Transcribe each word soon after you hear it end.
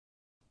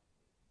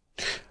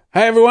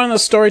Hey everyone,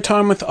 it's story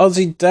time with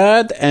Aussie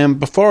Dad, and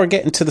before I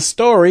get into the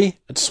story,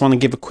 I just want to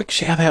give a quick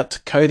shout out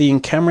to Cody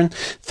and Cameron.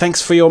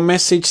 Thanks for your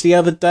message the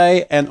other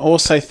day, and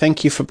also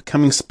thank you for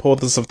becoming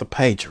supporters of the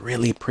page.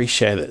 Really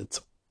appreciate it.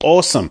 It's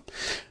awesome.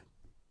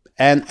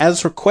 And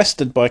as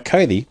requested by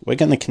Cody, we're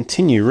going to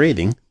continue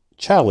reading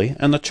Charlie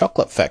and the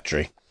Chocolate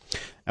Factory.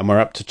 And we're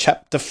up to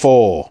chapter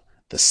 4,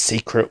 The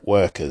Secret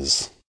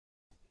Workers.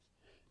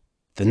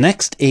 The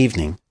next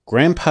evening,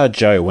 Grandpa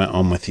Joe went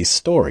on with his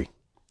story.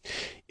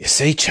 "You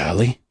see,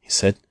 Charlie," he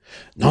said,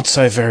 "not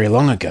so very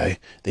long ago,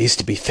 there used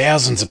to be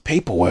thousands of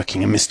people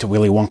working in Mr.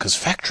 Willy Wonka's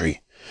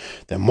factory.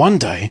 Then one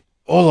day,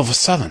 all of a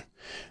sudden,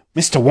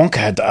 Mr. Wonka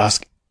had to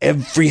ask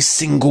every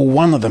single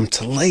one of them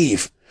to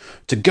leave,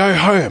 to go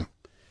home,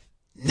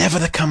 never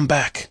to come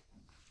back."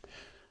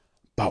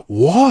 "But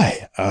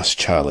why?" asked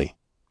Charlie.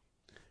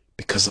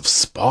 "Because of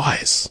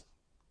spies."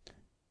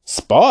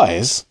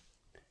 "Spies?"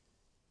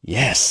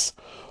 "Yes.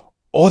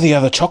 All the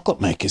other chocolate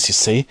makers, you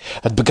see,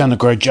 had begun to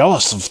grow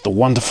jealous of the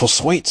wonderful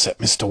sweets that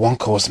Mr.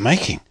 Wonka was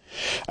making,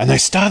 and they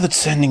started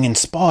sending in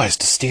spies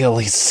to steal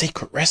his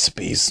secret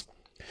recipes.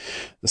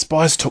 The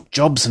spies took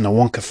jobs in the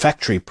Wonka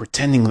factory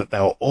pretending that they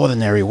were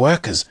ordinary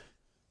workers,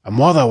 and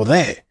while they were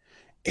there,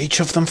 each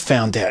of them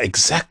found out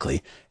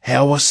exactly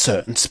how a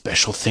certain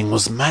special thing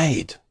was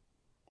made."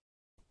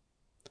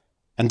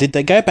 "And did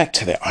they go back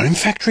to their own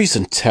factories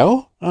and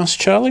tell?"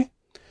 asked Charlie.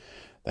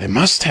 "They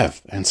must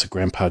have," answered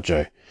Grandpa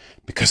Joe,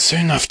 "because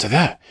soon after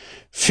that,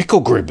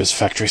 Fickelgruber's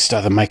factory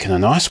started making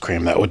an ice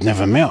cream that would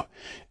never melt,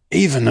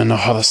 even in the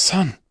hottest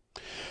sun.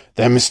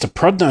 Then Mr.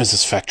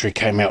 Prodnose's factory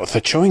came out with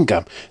a chewing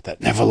gum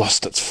that never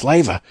lost its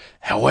flavour,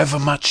 however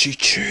much you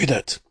chewed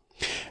it.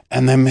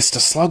 And then Mr.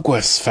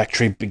 Slugworth's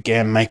factory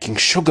began making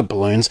sugar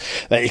balloons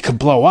that you could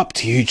blow up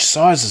to huge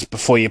sizes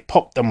before you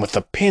popped them with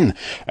a pin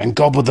and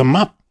gobbled them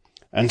up.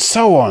 And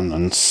so on,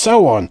 and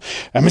so on.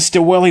 And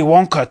Mr. Willy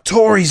Wonka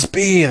tore his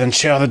beard and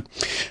shouted,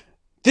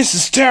 'This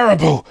is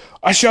terrible!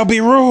 I shall be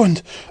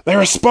ruined! There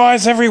are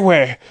spies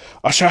everywhere!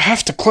 I shall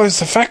have to close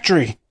the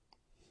factory!'"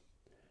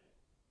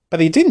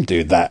 "But he didn't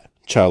do that,"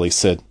 Charlie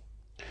said.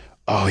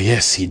 "Oh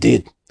yes, he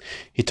did.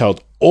 He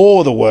told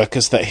all the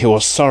workers that he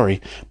was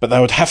sorry, but they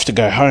would have to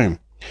go home.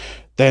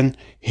 Then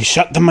he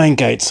shut the main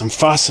gates and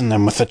fastened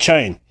them with a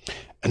chain,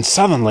 and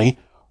suddenly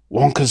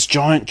Wonka's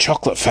giant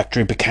chocolate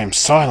factory became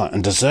silent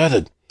and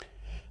deserted.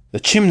 The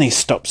chimneys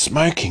stopped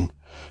smoking.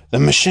 The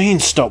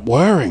machines stopped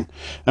whirring,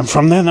 and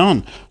from then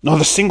on,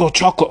 not a single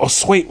chocolate or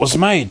sweet was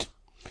made.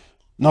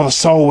 Not a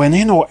soul went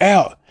in or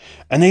out,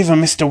 and even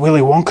Mr.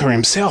 Willy Wonka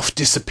himself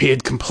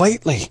disappeared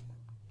completely."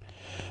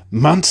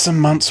 "Months and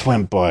months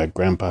went by,"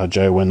 Grandpa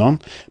Joe went on,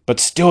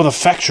 "but still the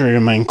factory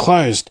remained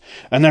closed,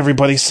 and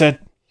everybody said,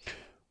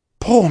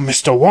 'Poor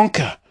Mr.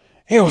 Wonka,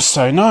 he was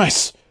so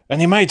nice, and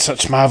he made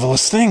such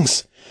marvellous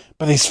things,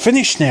 but he's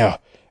finished now,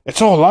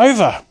 it's all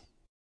over.'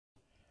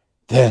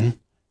 Then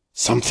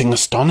something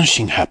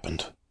astonishing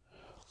happened.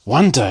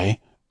 One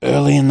day,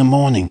 early in the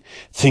morning,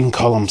 thin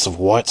columns of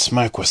white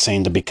smoke were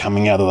seen to be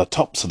coming out of the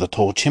tops of the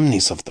tall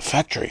chimneys of the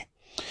factory.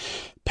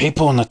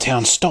 People in the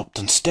town stopped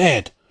and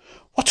stared.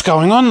 'What's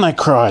going on?' they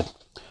cried.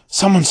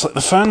 'Someone's lit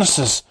the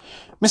furnaces.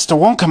 Mr.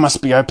 Wonka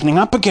must be opening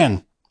up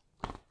again.'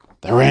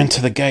 They ran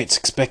to the gates,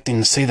 expecting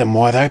to see them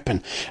wide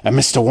open, and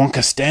Mr.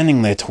 Wonka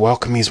standing there to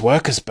welcome his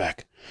workers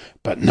back.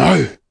 But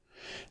no!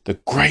 The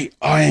great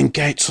iron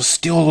gates were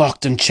still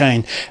locked and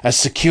chained as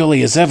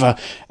securely as ever,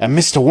 and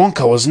Mr.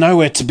 Wonka was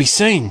nowhere to be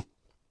seen.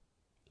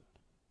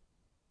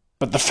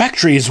 'But the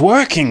factory is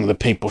working,' the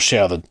people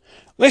shouted.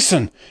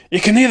 'Listen, you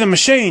can hear the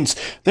machines.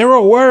 They're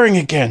all whirring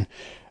again,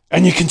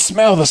 and you can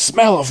smell the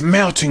smell of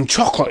melting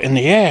chocolate in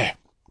the air.'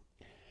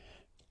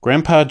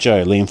 Grandpa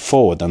Joe leaned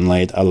forward and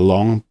laid a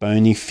long,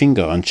 bony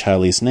finger on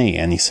Charlie's knee,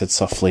 and he said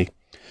softly,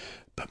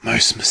 'But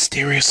most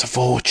mysterious of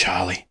all,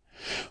 Charlie,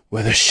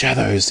 were the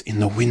shadows in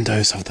the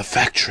windows of the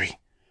factory.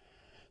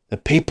 The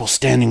people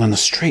standing on the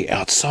street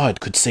outside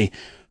could see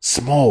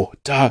small,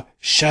 dark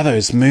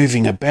shadows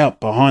moving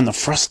about behind the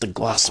frosted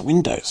glass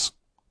windows.'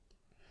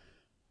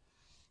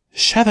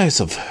 'Shadows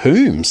of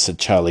whom?' said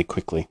Charlie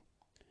quickly.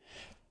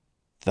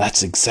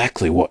 That's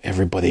exactly what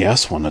everybody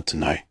else wanted to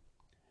know.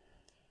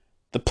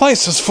 'The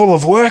place is full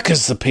of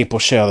workers,' the people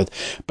shouted,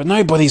 'but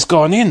nobody's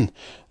gone in.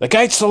 The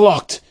gates are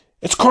locked.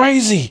 It's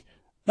crazy.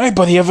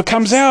 Nobody ever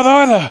comes out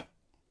either.'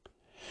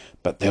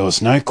 But there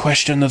was no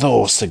question at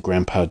all, said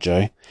Grandpa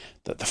Joe,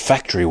 that the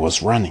factory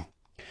was running.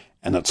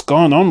 And it's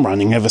gone on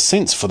running ever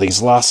since for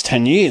these last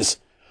 10 years.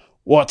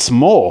 What's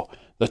more,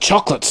 the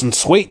chocolates and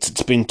sweets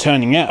it's been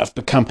turning out have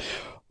become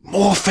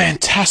more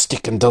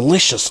fantastic and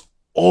delicious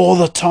all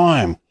the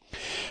time.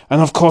 And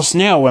of course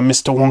now when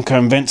Mr. Wonka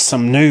invents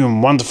some new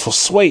and wonderful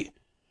sweet,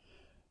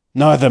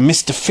 neither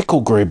Mr.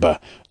 Fickelgruber,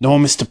 nor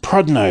Mr.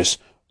 Prodnose,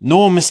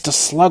 nor Mr.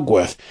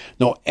 Slugworth,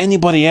 nor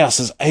anybody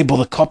else is able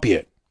to copy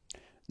it.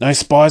 No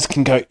spies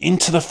can go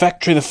into the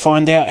factory to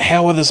find out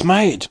how it is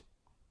made."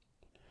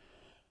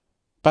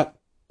 "But,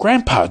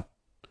 Grandpa,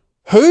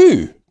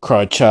 who?"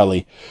 cried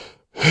Charlie.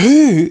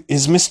 "Who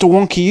is Mr.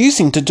 Wonka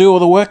using to do all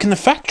the work in the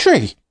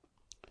factory?"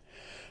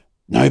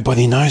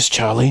 "Nobody knows,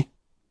 Charlie.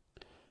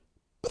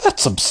 But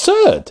that's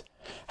absurd.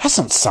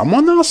 Hasn't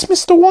someone asked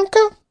Mr.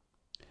 Wonka?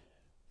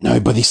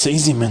 Nobody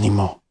sees him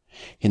anymore.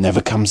 He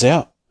never comes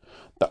out.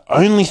 The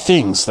only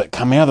things that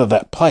come out of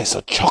that place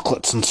are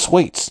chocolates and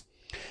sweets.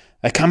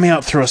 They come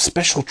out through a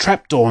special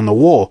trapdoor in the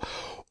wall,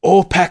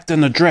 all packed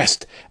and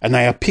addressed, and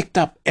they are picked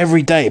up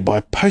every day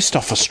by post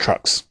office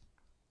trucks.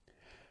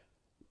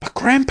 But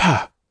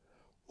Grandpa,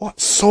 what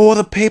sort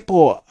of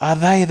people are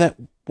they that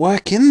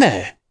work in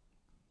there?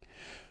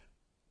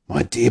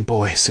 My dear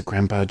boy, said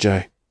Grandpa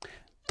Joe,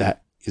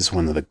 that is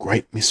one of the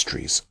great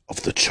mysteries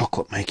of the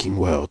chocolate-making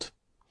world.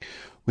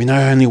 We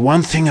know only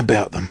one thing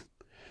about them.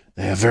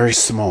 They are very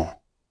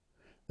small.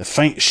 The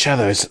faint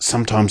shadows that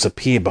sometimes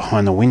appear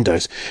behind the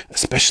windows,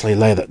 especially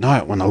late at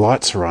night when the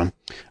lights are on,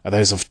 are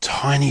those of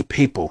tiny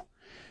people.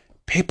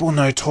 People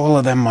no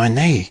taller than my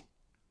knee.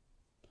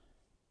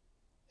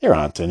 There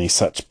aren't any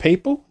such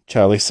people,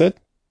 Charlie said.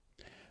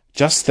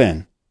 Just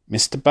then,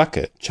 Mr.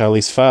 Bucket,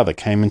 Charlie's father,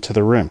 came into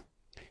the room.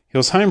 He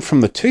was home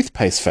from the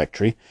toothpaste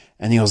factory,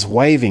 and he was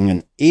waving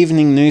an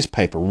evening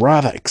newspaper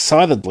rather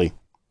excitedly.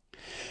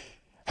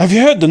 Have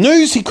you heard the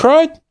news? He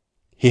cried.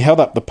 He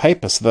held up the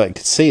paper so that they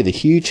could see the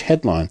huge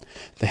headline.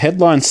 The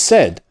headline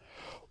said,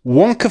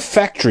 Wonka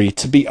Factory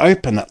to be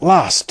open at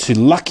last to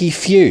lucky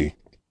few.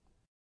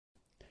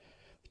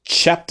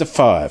 Chapter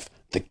 5.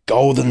 The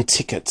Golden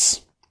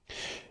Tickets.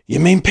 You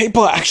mean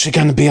people are actually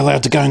going to be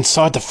allowed to go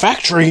inside the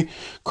factory?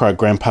 Cried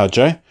Grandpa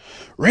Joe.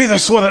 Read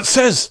us what it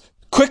says,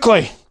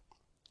 quickly.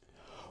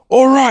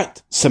 All right,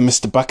 said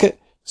Mr. Bucket,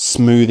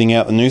 smoothing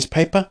out the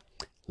newspaper.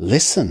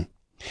 Listen.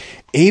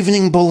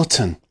 Evening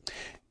Bulletin.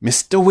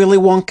 Mr. Willy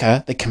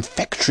Wonka, the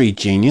confectionery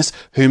genius,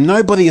 whom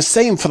nobody has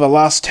seen for the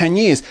last 10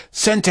 years,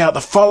 sent out the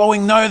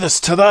following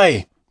notice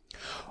today.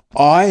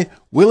 I,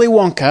 Willy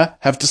Wonka,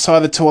 have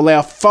decided to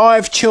allow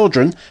 5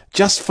 children,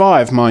 just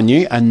 5, mind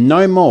you, and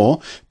no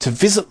more, to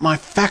visit my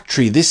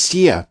factory this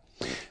year.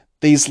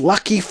 These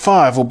lucky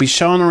 5 will be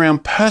shown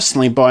around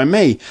personally by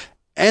me,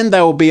 and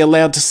they will be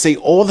allowed to see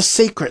all the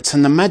secrets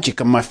and the magic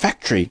of my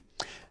factory.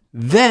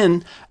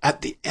 Then,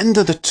 at the end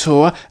of the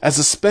tour, as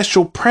a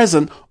special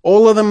present,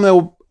 all of them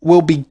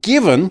will be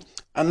given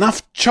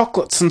enough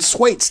chocolates and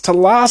sweets to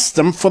last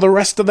them for the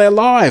rest of their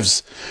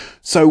lives.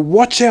 So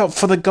watch out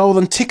for the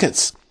golden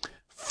tickets.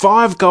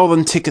 5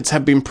 golden tickets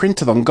have been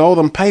printed on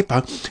golden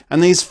paper,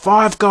 and these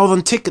 5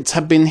 golden tickets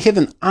have been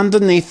hidden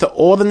underneath the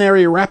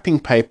ordinary wrapping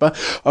paper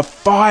of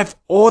 5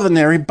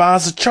 ordinary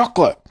bars of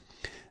chocolate.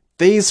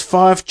 These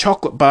 5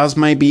 chocolate bars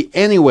may be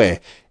anywhere,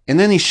 in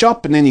any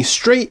shop, in any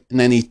street, in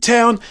any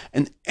town,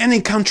 in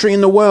any country in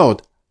the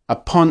world,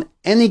 upon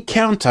any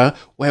counter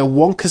where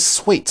Wonka's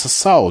sweets are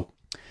sold.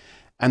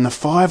 And the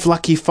 5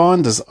 lucky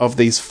finders of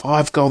these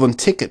 5 golden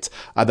tickets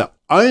are the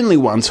only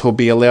ones who will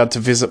be allowed to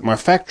visit my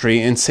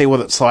factory and see what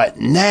it's like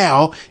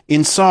now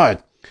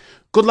inside.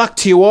 Good luck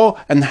to you all,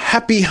 and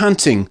happy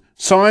hunting.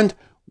 Signed,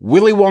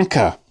 Willy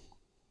Wonka.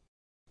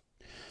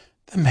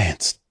 The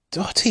man's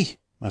dotty,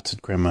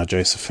 muttered Grandma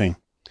Josephine.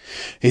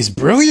 He's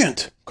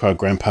brilliant, cried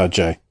Grandpa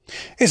Joe.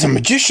 He's a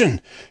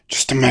magician.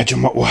 Just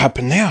imagine what will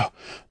happen now.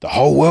 The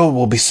whole world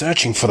will be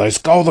searching for those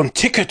golden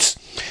tickets.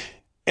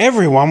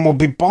 Everyone will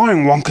be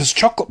buying Wonka's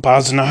chocolate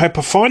bars in the hope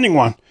of finding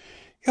one.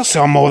 He'll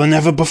sell more than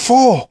ever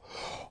before.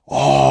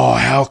 Oh,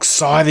 how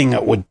exciting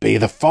it would be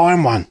to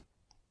find one.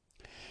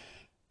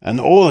 And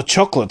all the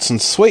chocolates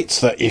and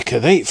sweets that you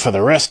could eat for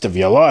the rest of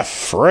your life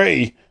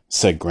free,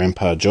 said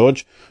Grandpa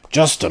George.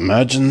 Just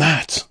imagine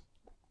that.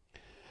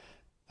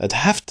 They'd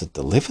have to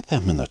deliver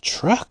them in a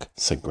truck,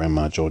 said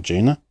Grandma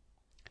Georgina.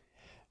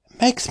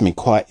 It makes me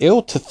quite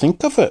ill to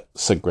think of it,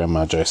 said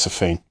Grandma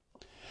Josephine.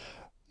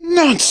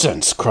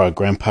 Nonsense, cried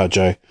Grandpa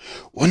Joe.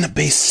 Wouldn't it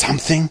be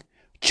something,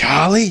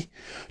 Charlie,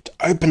 to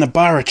open a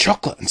bar of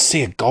chocolate and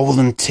see a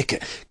golden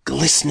ticket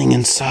glistening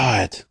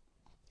inside?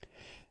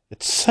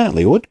 It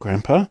certainly would,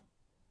 Grandpa.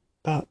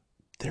 But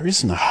there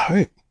isn't a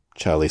hope,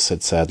 Charlie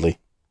said sadly.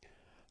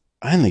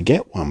 I only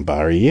get 1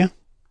 bar a year.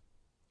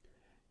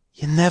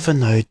 You never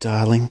know,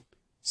 darling,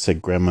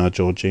 said Grandma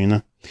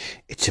Georgina.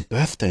 It's your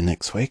birthday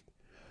next week.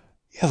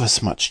 You have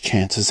as much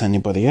chance as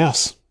anybody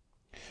else.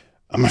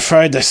 I'm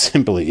afraid that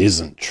simply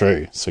isn't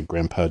true, said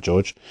Grandpa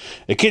George.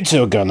 The kids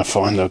who are going to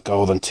find the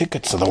golden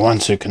tickets are the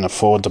ones who can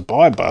afford to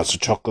buy bars of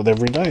chocolate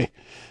every day.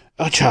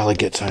 Our Charlie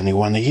gets only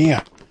 1 a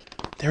year.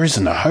 There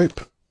isn't a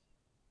hope.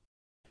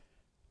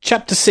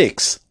 Chapter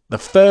 6. The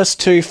First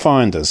 2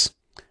 Finders.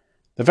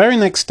 The very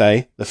next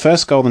day, the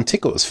first golden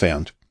ticket was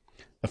found.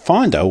 The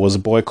finder was a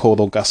boy called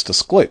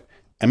Augustus Gloop,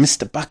 and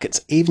Mr.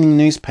 Bucket's evening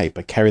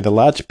newspaper carried a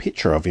large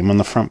picture of him on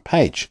the front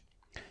page.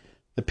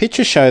 The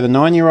picture showed a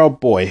 9-year-old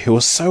boy who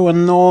was so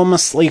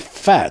enormously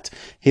fat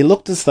he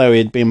looked as though he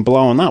had been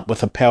blown up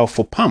with a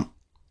powerful pump.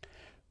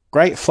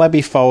 Great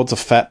flabby folds of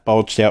fat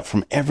bulged out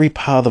from every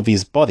part of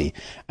his body,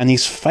 and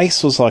his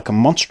face was like a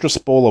monstrous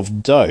ball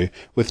of dough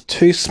with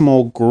 2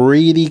 small,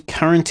 greedy,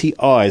 curranty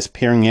eyes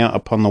peering out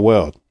upon the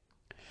world.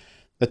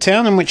 The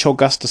town in which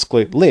Augustus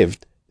Gloop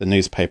lived, the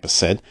newspaper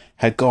said,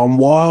 had gone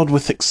wild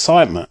with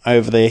excitement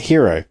over their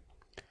hero.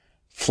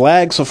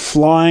 Flags were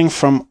flying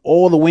from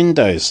all the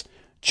windows.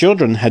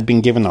 Children had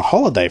been given a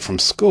holiday from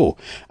school,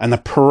 and a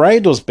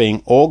parade was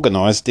being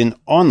organised in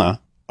honour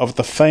of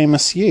the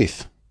famous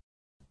youth.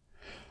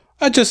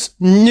 "I just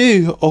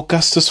knew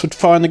Augustus would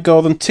find a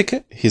golden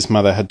ticket," his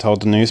mother had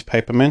told the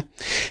newspaperman.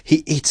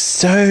 "He eats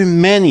so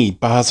many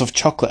bars of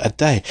chocolate a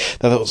day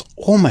that it was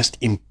almost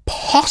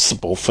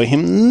impossible for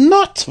him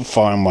not to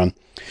find one.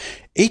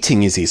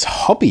 Eating is his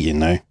hobby, you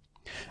know.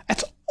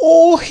 That's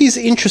all he's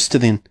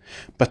interested in.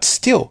 But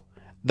still,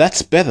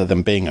 that's better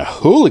than being a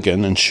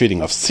hooligan and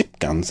shooting off zip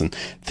guns and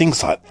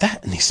things like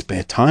that in his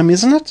spare time,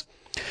 isn't it?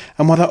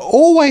 And what I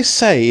always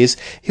say is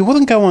he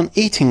wouldn't go on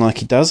eating like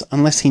he does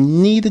unless he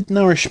needed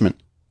nourishment.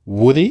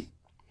 Would he?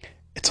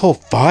 It's all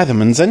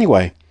vitamins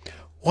anyway.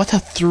 What a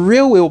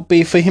thrill it will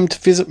be for him to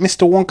visit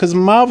Mr. Wonka's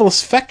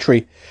marvellous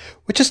factory.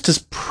 We're just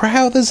as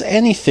proud as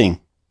anything."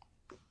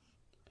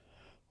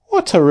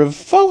 "What a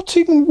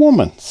revolting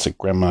woman," said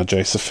Grandma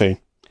Josephine.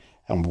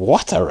 "And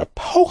what a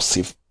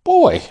repulsive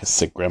boy,"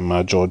 said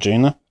Grandma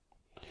Georgina.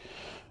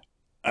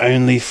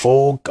 "Only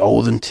 4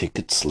 golden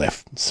tickets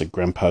left," said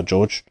Grandpa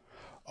George.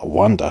 "I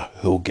wonder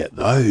who'll get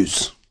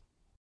those."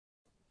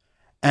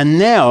 And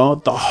now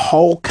the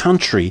whole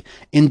country,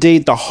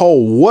 indeed the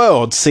whole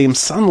world, seemed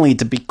suddenly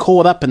to be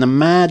caught up in a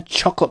mad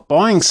chocolate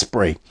buying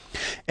spree,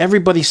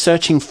 everybody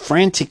searching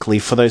frantically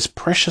for those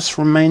precious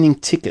remaining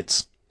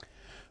tickets.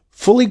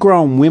 Fully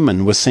grown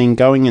women were seen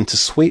going into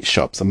sweet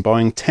shops and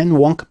buying 10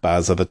 Wonka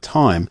bars at a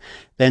time,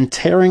 then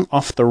tearing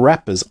off the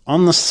wrappers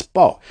on the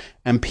spot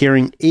and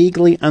peering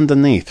eagerly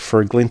underneath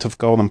for a glint of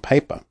golden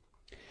paper.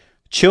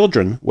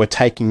 Children were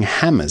taking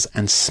hammers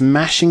and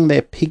smashing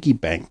their piggy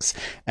banks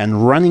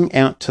and running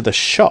out to the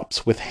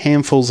shops with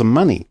handfuls of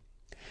money.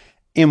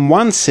 In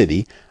one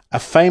city, a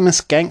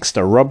famous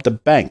gangster robbed a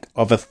bank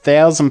of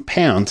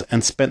 £1,000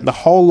 and spent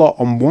the whole lot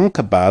on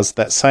Wonka bars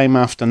that same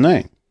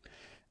afternoon.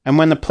 And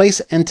when the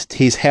police entered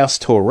his house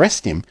to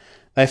arrest him,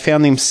 they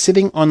found him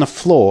sitting on the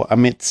floor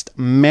amidst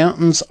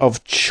mountains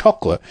of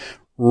chocolate,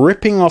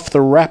 ripping off the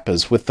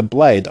wrappers with the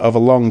blade of a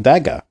long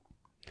dagger.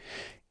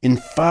 In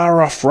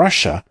far-off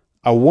Russia,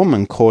 a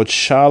woman called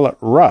Charlotte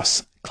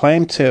Russ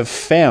claimed to have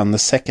found the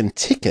second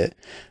ticket,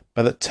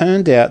 but it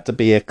turned out to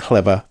be a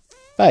clever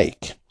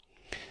fake.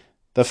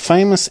 The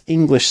famous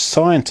English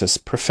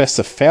scientist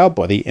Professor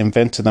Foulbody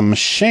invented a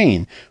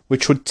machine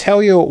which would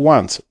tell you at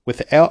once,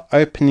 without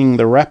opening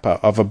the wrapper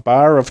of a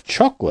bar of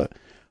chocolate,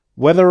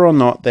 whether or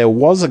not there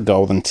was a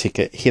golden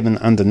ticket hidden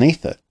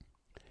underneath it.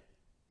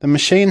 The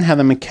machine had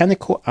a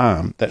mechanical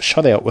arm that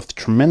shot out with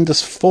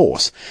tremendous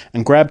force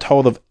and grabbed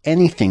hold of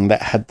anything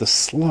that had the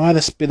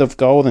slightest bit of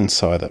gold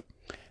inside it.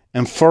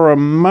 And for a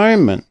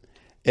moment,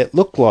 it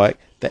looked like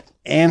the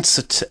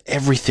answer to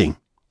everything.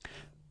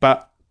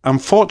 But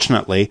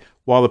unfortunately,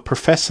 while the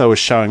professor was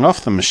showing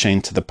off the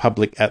machine to the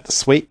public at the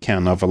sweet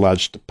counter of a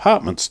large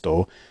department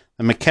store,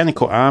 the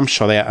mechanical arm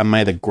shot out and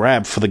made a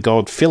grab for the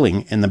gold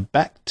filling in the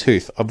back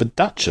tooth of a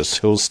duchess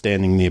who was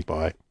standing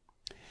nearby.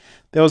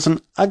 There was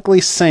an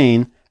ugly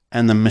scene,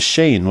 and the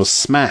machine was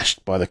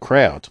smashed by the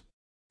crowd.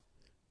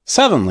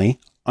 Suddenly,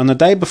 on the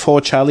day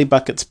before Charlie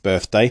Bucket's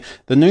birthday,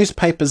 the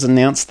newspapers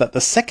announced that the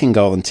second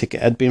golden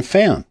ticket had been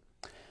found.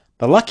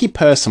 The lucky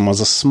person was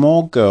a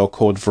small girl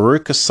called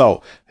Veruca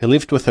Salt, who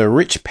lived with her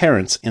rich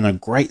parents in a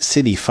great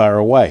city far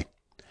away.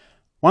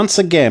 Once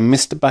again,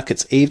 Mr.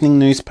 Bucket's evening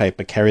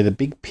newspaper carried a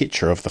big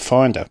picture of the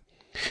finder.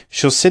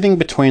 She was sitting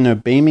between her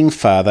beaming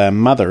father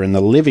and mother in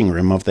the living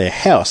room of their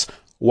house,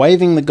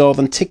 waving the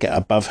golden ticket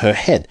above her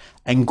head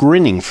and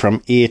grinning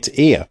from ear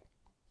to ear.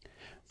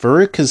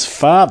 Veruca's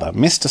father,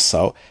 Mr.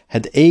 Salt,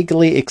 had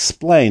eagerly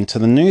explained to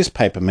the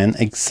newspapermen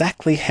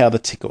exactly how the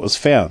ticket was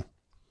found.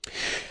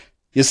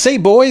 "You see,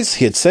 boys,"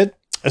 he had said,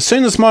 "as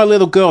soon as my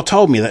little girl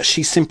told me that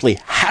she simply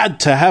had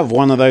to have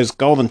one of those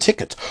golden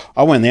tickets,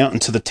 I went out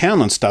into the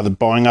town and started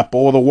buying up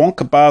all the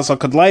Wonka bars I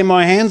could lay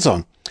my hands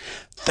on.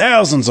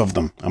 Thousands of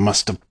them I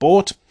must have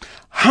bought.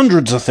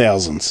 Hundreds of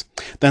thousands.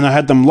 Then I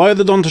had them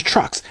loaded onto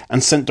trucks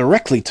and sent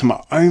directly to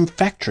my own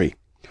factory.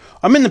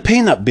 I'm in the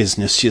peanut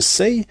business, you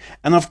see,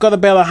 and I've got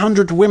about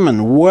 100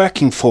 women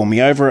working for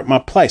me over at my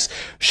place,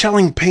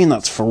 shelling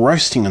peanuts for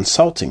roasting and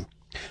salting.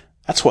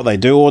 That's what they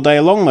do all day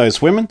long,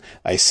 those women.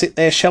 They sit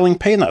there shelling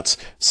peanuts.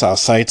 So I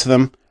say to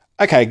them,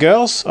 'Okay,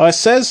 girls,' I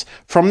says,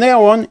 'from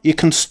now on you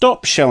can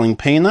stop shelling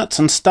peanuts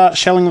and start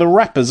shelling the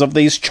wrappers of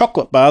these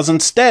chocolate bars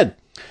instead.'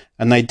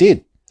 And they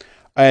did.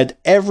 I had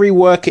every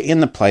worker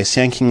in the place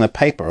yanking the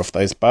paper off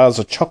those bars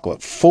of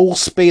chocolate full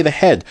speed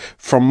ahead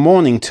from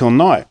morning till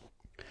night.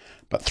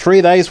 But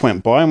 3 days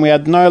went by and we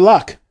had no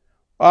luck.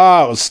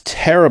 Oh, it was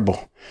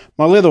terrible.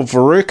 My little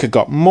Veruca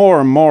got more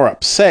and more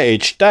upset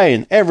each day,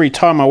 and every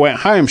time I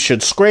went home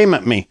she'd scream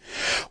at me,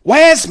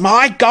 'Where's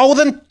my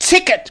golden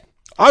ticket?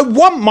 I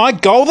want my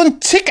golden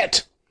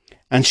ticket!'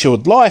 And she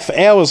would lie for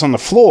hours on the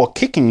floor,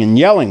 kicking and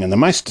yelling in the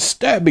most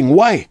disturbing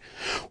way.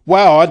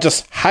 Wow, I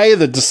just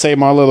hated to see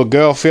my little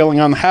girl feeling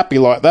unhappy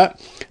like that,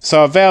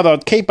 so I vowed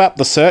I'd keep up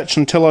the search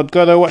until I'd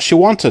got her what she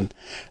wanted.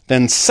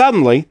 Then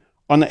suddenly,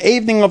 on the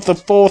evening of the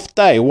 4th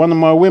day, one of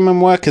my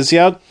women workers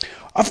yelled,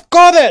 'I've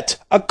got it!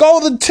 A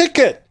golden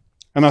ticket!'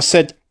 And I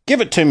said,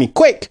 'Give it to me,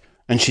 quick!'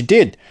 And she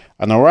did,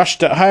 and I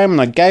rushed it home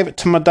and I gave it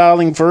to my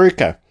darling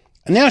Veruca.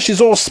 And now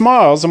she's all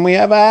smiles and we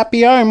have a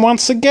happy home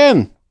once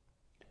again."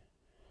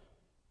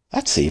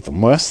 "That's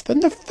even worse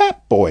than the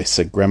fat boy,"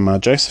 said Grandma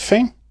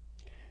Josephine.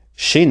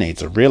 "She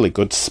needs a really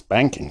good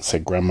spanking,"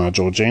 said Grandma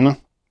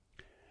Georgina.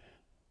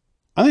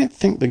 "I don't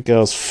think the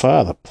girl's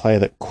father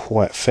played it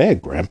quite fair,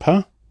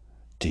 Grandpa.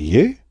 Do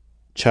you?"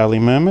 Charlie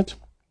murmured.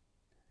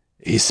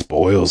 "He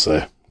spoils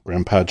her,"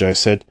 Grandpa Joe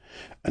said,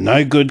 "and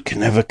no good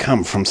can ever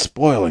come from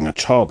spoiling a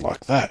child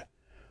like that.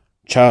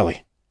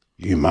 Charlie,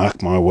 you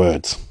mark my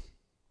words."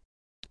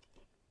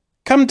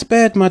 "Come to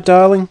bed, my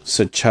darling,"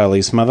 said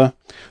Charlie's mother.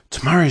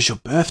 "Tomorrow's your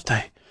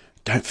birthday.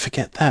 Don't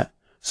forget that,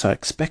 so I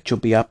expect you'll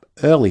be up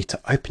early to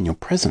open your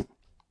present."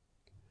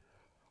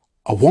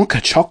 "A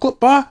Wonka chocolate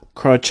bar?"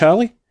 cried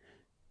Charlie.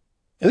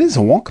 "It is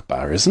a Wonka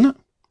bar, isn't it?"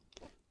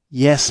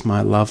 "Yes,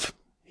 my love,"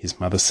 his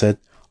mother said.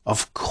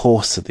 "Of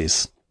course it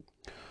is."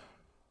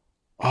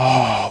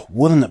 "Oh,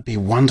 wouldn't it be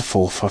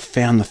wonderful if I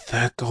found the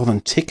third golden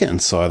ticket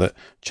inside it?"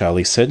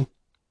 Charlie said.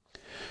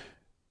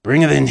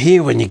 "Bring it in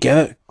here when you get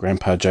it,"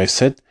 Grandpa Joe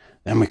said.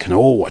 "Then we can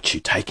all watch you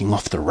taking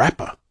off the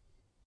wrapper."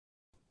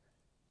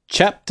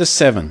 Chapter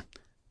 7.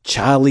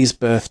 Charlie's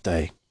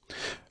Birthday.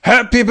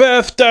 "Happy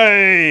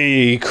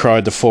birthday!"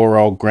 cried the 4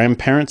 old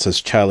grandparents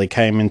as Charlie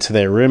came into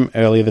their room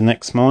early the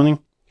next morning.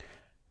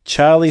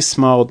 Charlie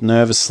smiled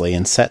nervously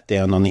and sat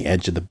down on the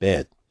edge of the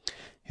bed.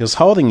 He was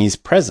holding his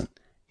present,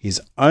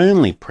 his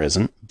only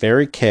present,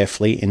 very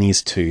carefully in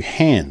his 2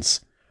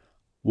 hands.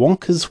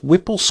 "Wonka's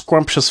Whipple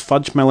Scrumptious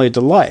Fudge Mellow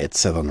Delight," it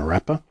said on the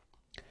wrapper.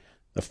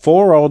 The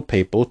 4 old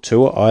people,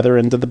 2 at either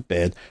end of the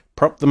bed,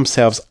 propped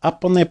themselves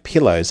up on their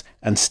pillows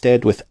and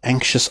stared with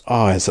anxious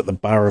eyes at the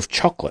bar of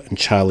chocolate in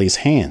Charlie's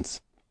hands.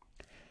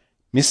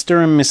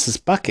 Mr. and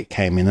Mrs. Bucket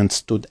came in and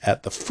stood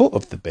at the foot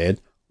of the bed,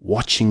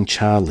 watching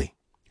Charlie.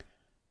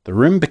 The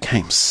room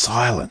became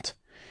silent.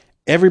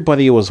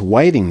 Everybody was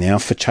waiting now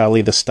for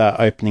Charlie to start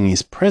opening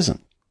his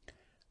present.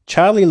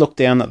 Charlie looked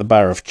down at the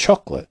bar of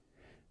chocolate.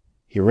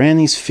 He ran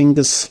his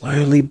fingers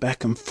slowly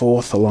back and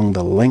forth along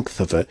the length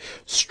of it,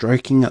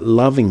 stroking it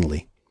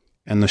lovingly,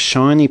 and the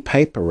shiny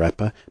paper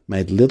wrapper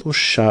made little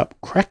sharp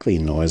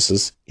crackling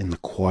noises in the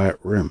quiet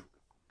room.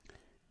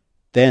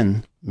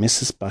 Then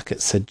Mrs.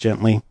 Bucket said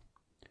gently,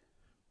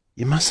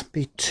 "You mustn't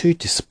be too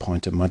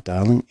disappointed, my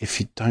darling, if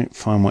you don't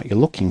find what you're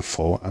looking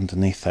for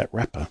underneath that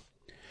wrapper.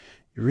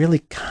 You really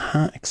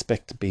can't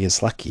expect to be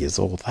as lucky as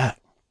all that."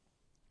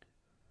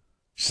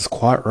 "She's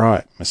quite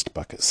right," Mr.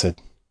 Bucket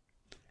said.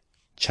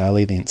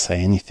 Charlie didn't say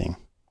anything.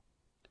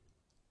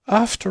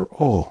 "After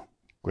all,"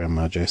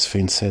 Grandma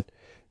Josephine said,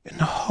 "in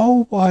the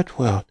whole wide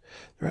world,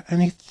 there are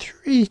only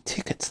 3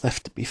 tickets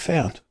left to be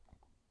found."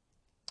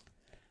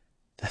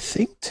 "The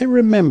thing to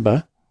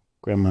remember,"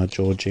 Grandma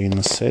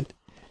Georgina said,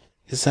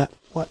 "is that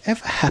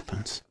whatever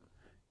happens,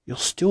 you'll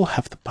still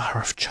have the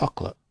bar of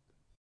chocolate."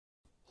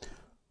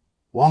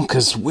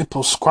 "Wonka's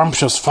Whipple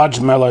Scrumptious Fudge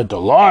Mellow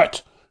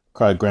Delight!"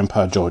 cried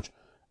Grandpa George.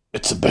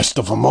 "It's the best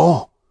of 'em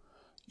all.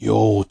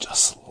 You'll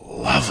just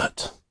love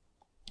it."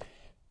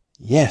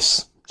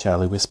 "Yes,"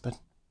 Charlie whispered.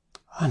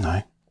 "I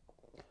know."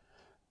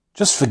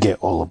 "Just forget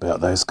all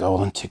about those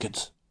golden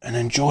tickets and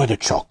enjoy the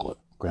chocolate,"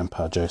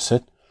 Grandpa Joe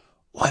said.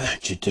 "Why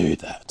don't you do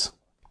that?"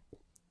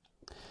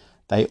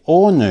 They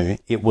all knew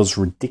it was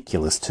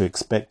ridiculous to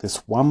expect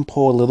this one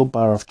poor little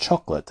bar of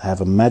chocolate to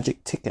have a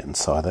magic ticket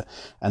inside it,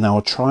 and they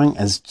were trying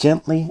as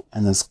gently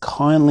and as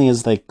kindly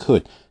as they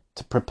could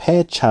to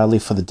prepare Charlie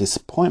for the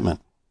disappointment.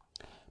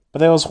 But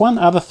there was one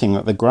other thing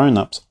that the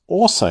grown-ups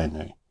also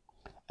knew,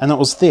 and it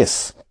was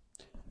this,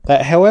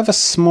 that however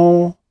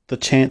small the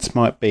chance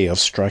might be of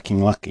striking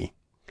lucky,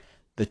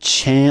 the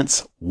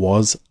chance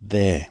was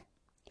there.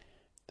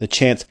 The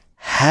chance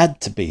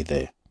had to be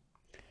there.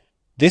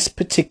 This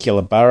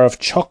particular bar of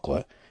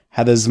chocolate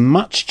had as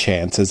much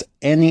chance as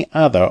any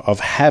other of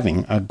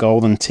having a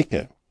golden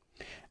ticket.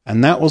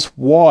 And that was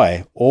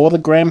why all the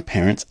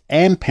grandparents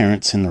and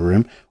parents in the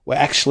room were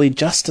actually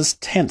just as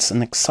tense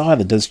and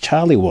excited as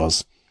Charlie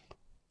was,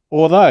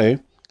 although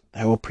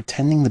they were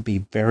pretending to be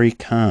very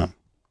calm.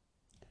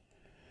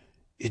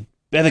 "You'd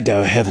better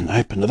go ahead and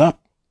open it up,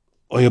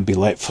 or you'll be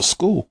late for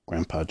school,"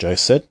 Grandpa Joe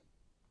said.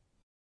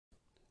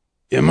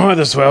 "You might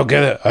as well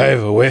get it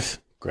over with,"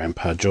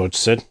 Grandpa George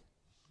said.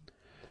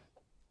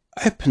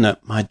 "Open it,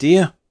 my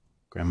dear,"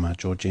 Grandma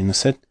Georgina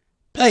said.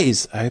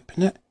 "Please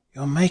open it.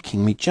 You're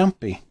making me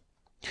jumpy."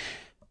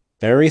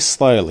 Very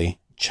slowly,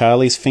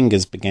 Charlie's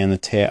fingers began to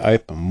tear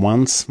open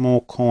one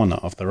small corner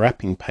of the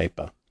wrapping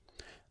paper.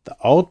 The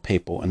old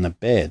people in the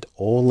bed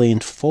all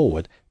leaned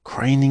forward,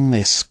 craning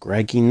their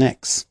scraggy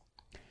necks.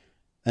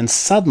 Then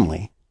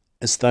suddenly,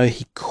 as though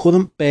he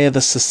couldn't bear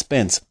the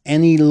suspense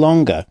any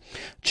longer,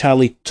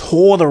 Charlie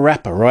tore the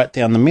wrapper right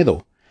down the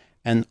middle,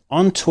 and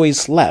onto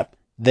his lap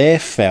there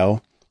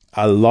fell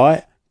a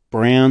light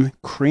brown,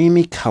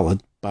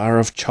 creamy-coloured bar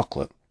of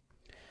chocolate.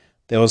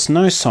 There was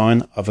no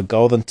sign of a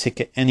golden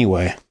ticket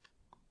anywhere.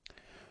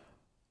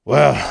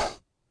 "Well,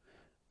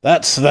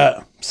 that's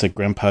that," said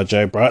Grandpa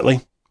Joe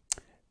brightly.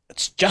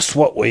 "It's just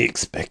what we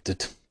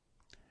expected."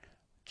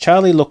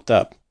 Charlie looked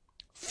up.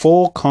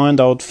 4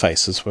 kind old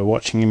faces were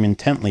watching him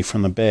intently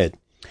from the bed.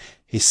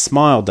 He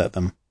smiled at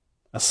them,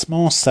 a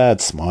small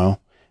sad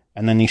smile,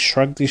 and then he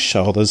shrugged his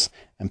shoulders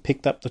and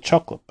picked up the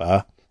chocolate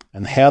bar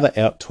and held it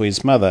out to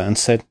his mother and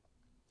said,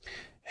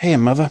 "Here,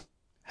 Mother,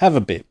 have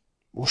a bit.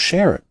 We'll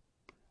share it.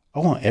 I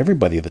want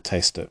everybody to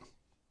taste it."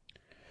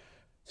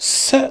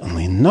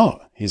 "Certainly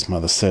not," his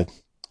mother said,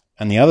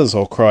 and the others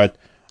all cried,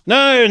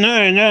 "No,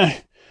 no, no.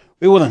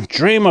 We wouldn't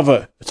dream of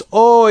it. It's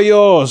all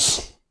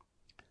yours."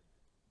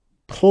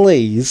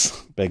 "Please,"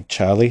 begged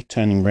Charlie,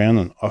 turning round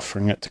and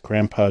offering it to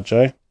Grandpa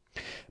Joe.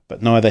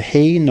 But neither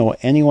he nor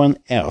anyone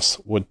else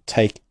would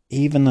take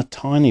even a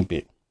tiny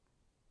bit.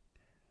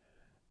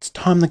 "It's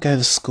time to go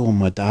to school,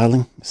 my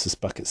darling," Mrs.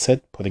 Bucket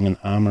said, putting an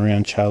arm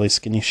around Charlie's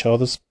skinny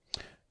shoulders.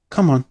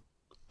 "Come on,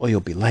 or you'll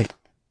be late."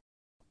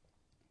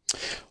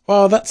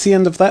 Well, that's the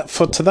end of that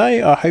for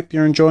today. I hope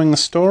you're enjoying the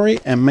story,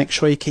 and make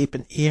sure you keep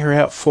an ear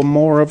out for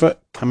more of it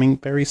coming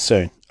very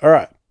soon. All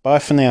right, bye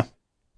for now.